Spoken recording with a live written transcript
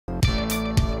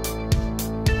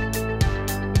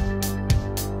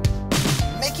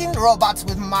robots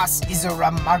with Moss is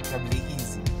remarkably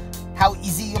easy. How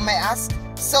easy, you may ask?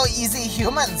 So easy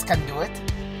humans can do it.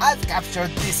 I've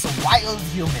captured this wild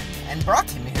human and brought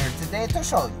him here today to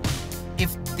show you.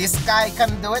 If this guy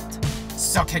can do it,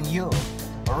 so can you.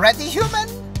 Ready, human?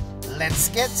 Let's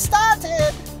get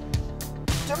started!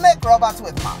 To make robots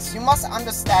with Moss, you must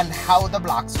understand how the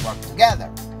blocks work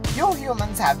together. You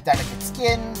humans have delicate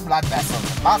skin, blood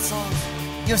vessels and muscles.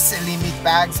 You silly meat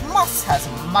bags, Moss has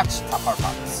much tougher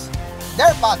parts.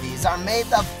 Their bodies are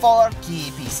made of 4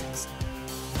 key pieces.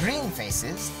 Green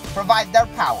faces provide their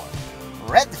power.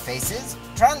 Red faces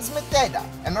transmit data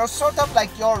and are sort of like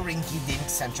your rinky-dink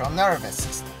central nervous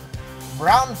system.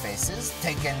 Brown faces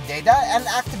take in data and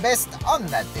act based on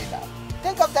that data.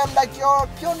 Think of them like your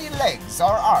puny legs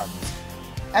or arms.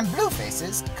 And blue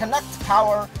faces connect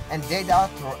power and data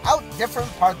throughout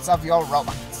different parts of your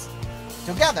robots.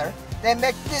 Together, they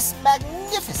make this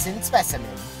magnificent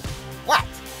specimen. What?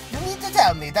 You need to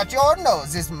tell me that your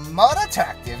nose is more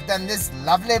attractive than this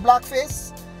lovely block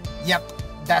face? Yep,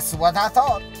 that's what I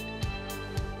thought.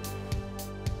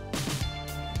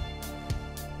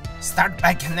 Start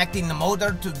by connecting the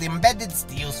motor to the embedded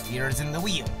steel spheres in the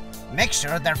wheel. Make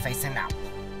sure they're facing out.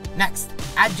 Next,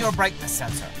 add your brightness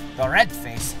sensor. The red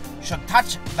face should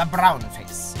touch the brown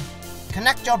face.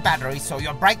 Connect your battery so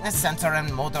your brightness sensor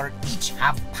and motor each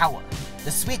have power.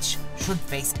 The switch should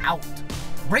face out.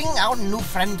 Bring our new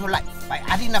friend to life by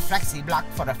adding a flexi block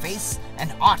for the face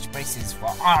and arch braces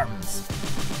for arms.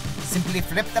 Simply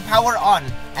flip the power on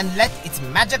and let its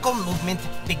magical movement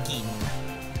begin.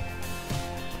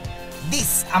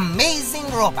 This amazing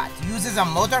robot uses a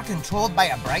motor controlled by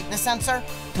a brightness sensor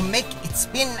to make it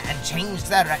spin and change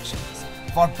directions.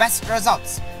 For best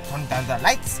results, turn down the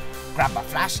lights, grab a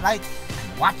flashlight,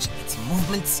 and watch its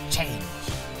movements change.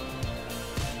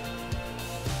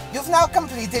 You've now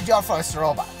completed your first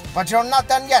robot, but you're not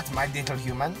done yet, my little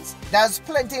humans. There's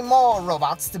plenty more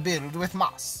robots to build with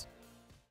Moss.